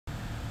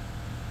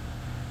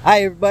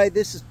Hi everybody,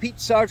 this is Pete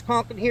Sarge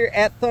Conklin here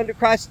at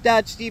Thundercross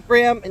Dodge Jeep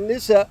Ram, and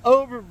this is an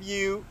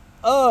overview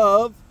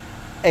of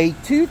a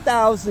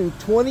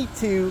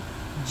 2022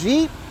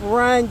 Jeep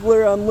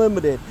Wrangler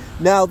Unlimited.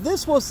 Now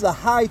this was the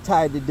High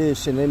Tide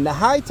Edition, and the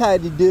High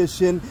Tide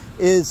Edition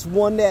is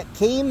one that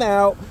came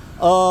out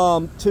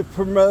to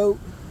promote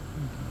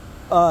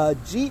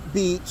Jeep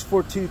Beach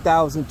for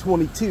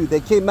 2022. They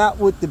came out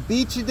with the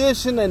Beach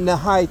Edition and the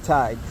High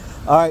Tide.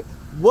 Alright,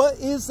 what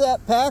is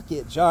that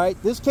package?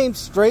 Alright, this came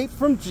straight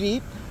from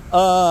Jeep.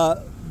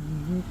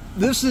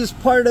 This is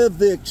part of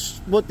the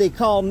what they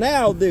call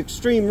now the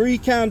Extreme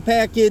Recon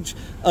package.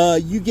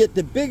 You get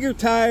the bigger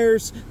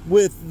tires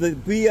with the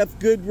BF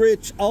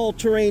Goodrich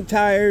all-terrain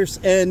tires,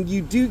 and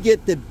you do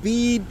get the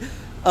bead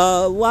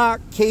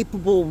lock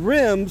capable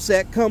rims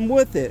that come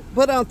with it.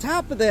 But on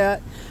top of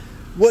that,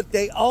 what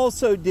they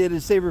also did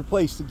is they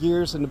replaced the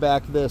gears in the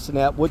back of this and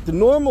that. With the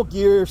normal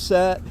gear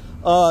set,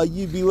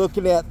 you'd be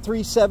looking at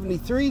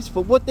 373s,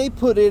 but what they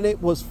put in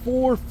it was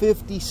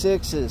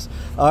 456s.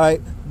 All right,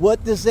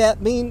 what does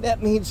that mean?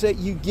 That means that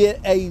you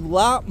get a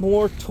lot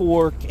more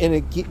torque, and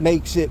it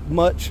makes it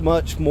much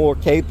more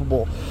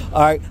capable.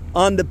 All right,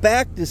 on the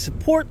back, to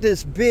support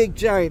this big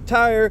giant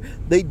tire,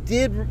 they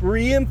did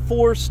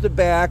reinforce the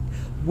back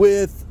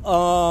with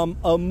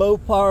a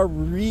Mopar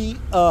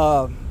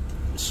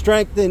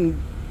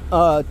strengthened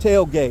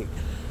tailgate.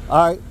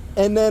 All right,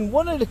 and then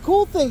one of the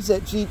cool things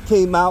that Jeep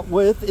came out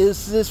with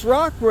is this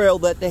rock rail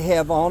that they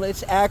have on.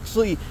 It's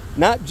actually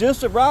not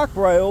just a rock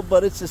rail,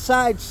 but it's a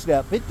side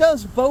step. It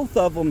does both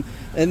of them,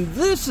 and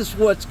this is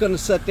what's going to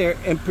sit there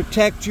and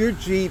protect your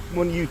Jeep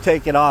when you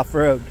take it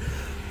off-road.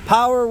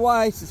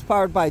 Power-wise, it's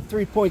powered by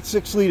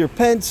 3.6 liter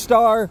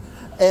Pentastar,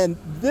 and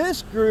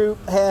this group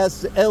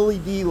has the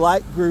LED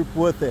light group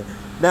with it.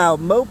 Now,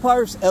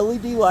 Mopar's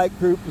LED light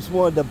group is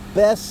one of the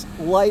best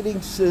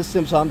lighting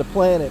systems on the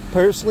planet.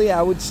 Personally,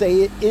 I would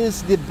say it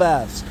is the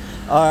best.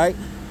 All right,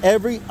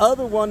 every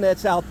other one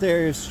that's out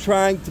there is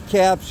trying to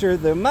capture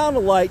the amount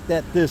of light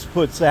that this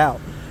puts out.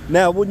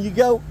 Now, when you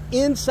go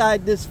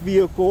inside this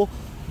vehicle,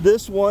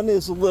 this one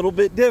is a little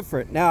bit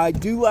different. Now, I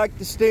do like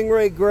the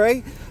Stingray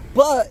Gray,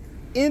 but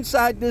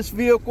inside this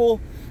vehicle,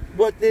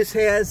 what this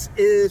has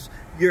is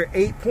your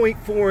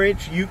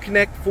 8.4-inch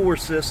Uconnect 4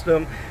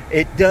 system.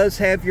 It does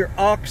have your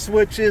aux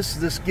switches.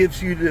 This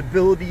gives you the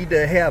ability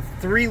to have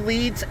 3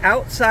 leads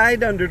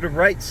outside under the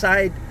right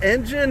side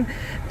engine,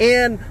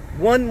 and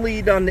 1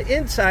 lead on the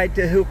inside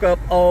to hook up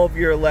all of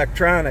your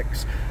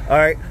electronics. All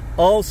right,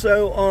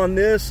 also on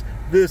this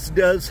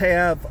does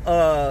have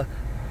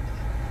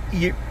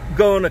you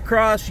going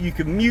across, you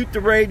can mute the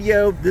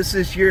radio. This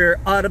is your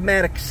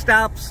automatic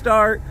stop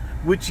start,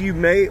 which you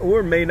may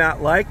or may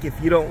not like. If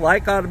you don't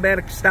like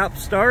automatic stop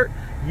start,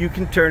 you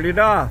can turn it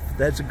off.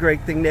 That's a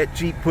great thing that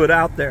Jeep put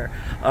out there.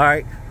 All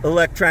right,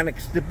 electronic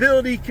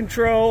stability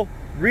control,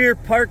 rear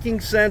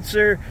parking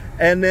sensor,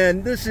 and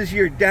then this is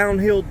your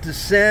downhill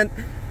descent.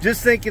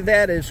 Just think of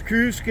that as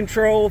cruise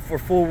control for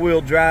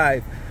four-wheel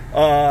drive.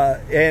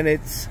 And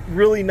it's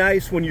really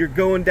nice when you're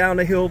going down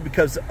a hill,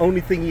 because the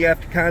only thing you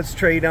have to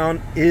concentrate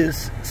on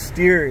is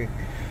steering.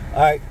 All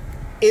right,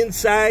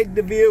 inside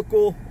the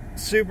vehicle,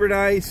 super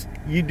nice.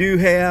 You do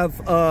have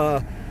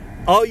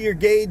all your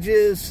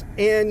gauges,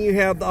 and you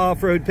have the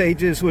off-road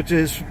pages, which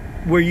is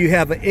where you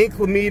have an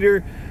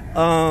inclinometer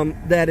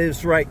that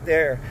is right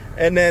there.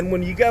 And then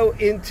when you go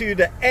into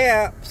the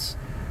apps,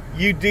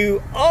 you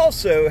do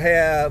also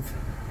have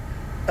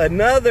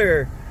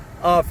another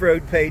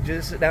off-road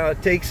pages. Now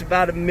it takes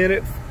about a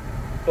minute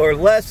or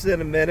less than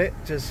a minute,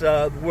 just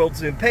the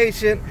world's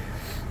impatient.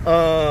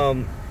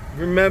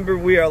 Remember,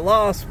 we are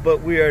lost,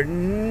 but we are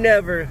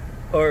never,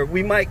 or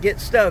we might get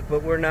stuck,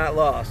 but we're not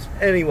lost.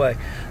 Anyway,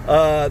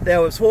 that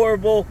was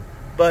horrible,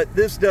 but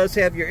this does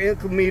have your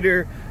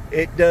inclinometer,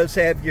 it does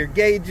have your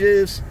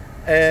gauges,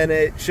 and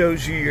it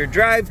shows you your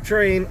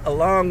drivetrain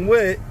along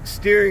with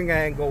steering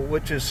angle,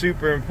 which is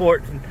super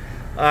important.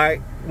 All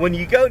right, when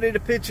you go to the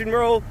pitch and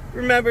roll,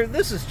 remember,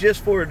 this is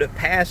just for the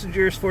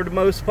passengers for the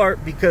most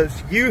part,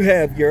 because you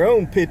have your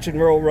own pitch and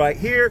roll right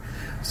here.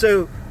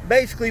 So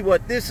basically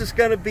what this is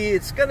going to be,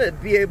 it's going to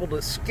be able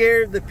to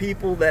scare the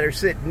people that are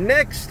sitting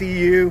next to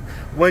you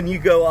when you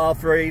go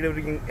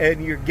off-roading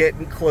and you're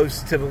getting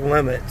close to the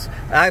limits.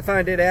 I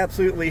find it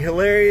absolutely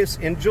hilarious.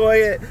 Enjoy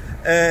it,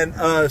 and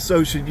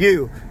so should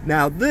you.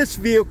 Now, this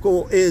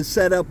vehicle is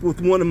set up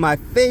with one of my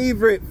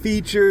favorite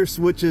features,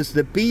 which is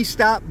the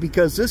B-stop,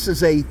 because this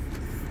is a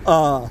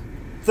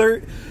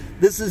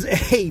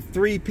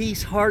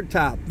three-piece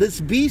hardtop.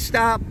 This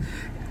B-stop,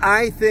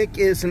 I think,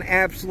 is an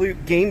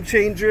absolute game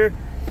changer.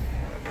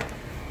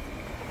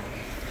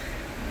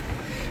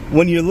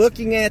 When you're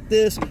looking at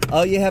this,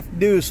 all you have to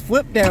do is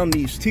flip down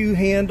these 2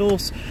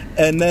 handles,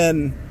 and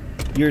then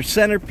your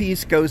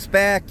centerpiece goes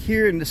back.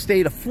 Here in the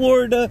state of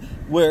Florida,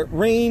 where it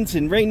rains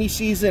in rainy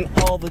season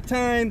all the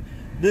time,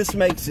 this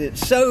makes it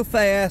so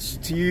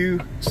fast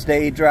to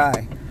stay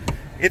dry.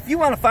 If you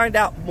want to find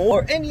out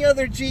more, any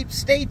other Jeep,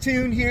 stay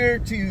tuned here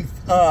to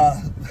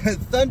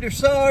Thunder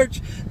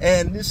Sarge,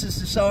 and this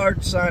is the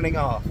Sarge signing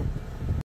off.